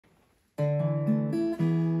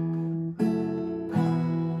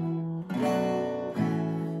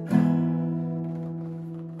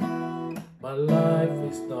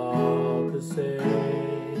is not the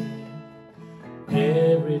same.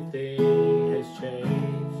 Everything has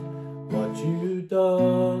changed. What you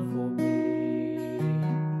done for me.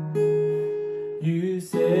 You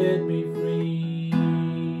set me free.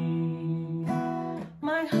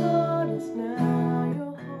 My heart is now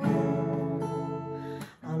your home.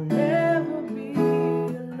 I'll never be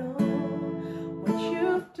alone. What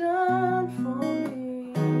you've done for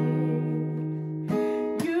me.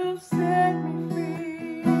 You've set me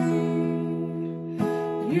free.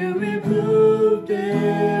 You removed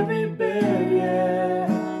every barrier,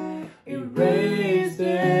 erased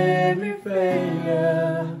every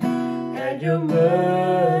failure, and your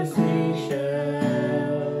mercy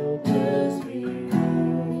shelters me.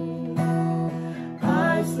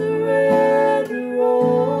 I surrender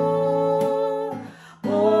all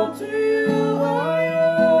to you I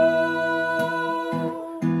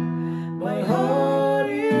owe. My heart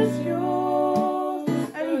is yours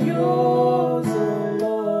and yours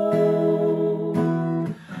alone.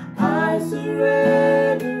 I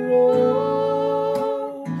surrender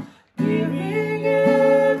all, giving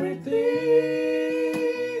everything,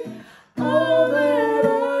 all that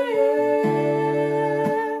I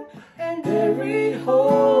am, and every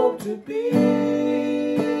hope to be.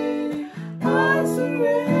 I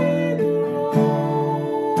surrender all.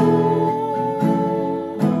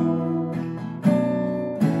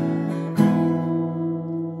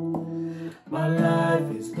 My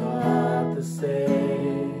life is not the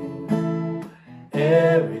same.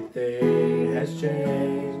 Everything has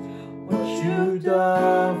changed. What you've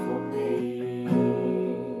done for me.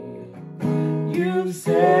 You've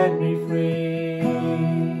set me free.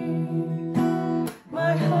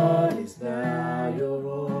 My heart is now your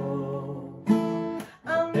own.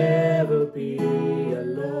 I'll never be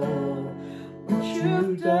alone. What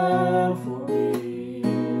you've done for me.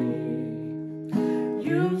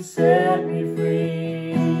 You've set me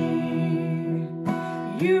free.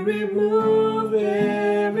 You remove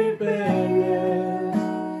every barrier,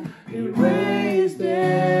 erased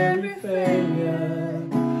every failure,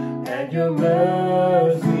 and your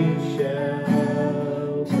mercy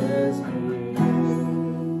shelters me.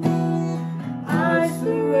 I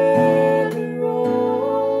surrender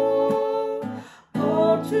all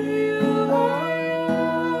to you I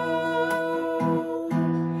owe.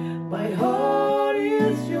 My heart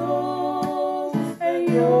is yours and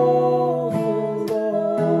yours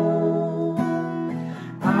alone.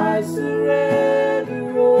 I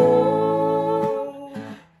surrender all,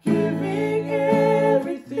 giving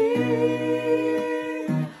everything,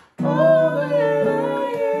 all that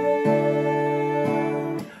I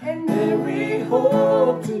am, and every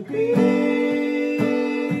hope to be.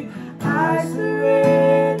 I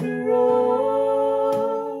surrender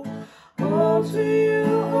all to you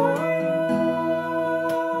I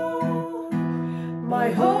owe.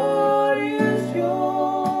 My heart is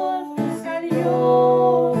yours and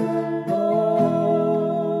yours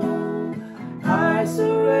alone. I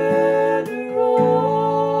surrender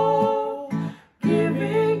all,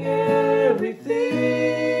 giving everything,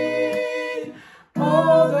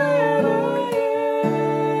 all that I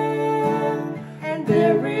am, and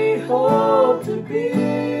every hope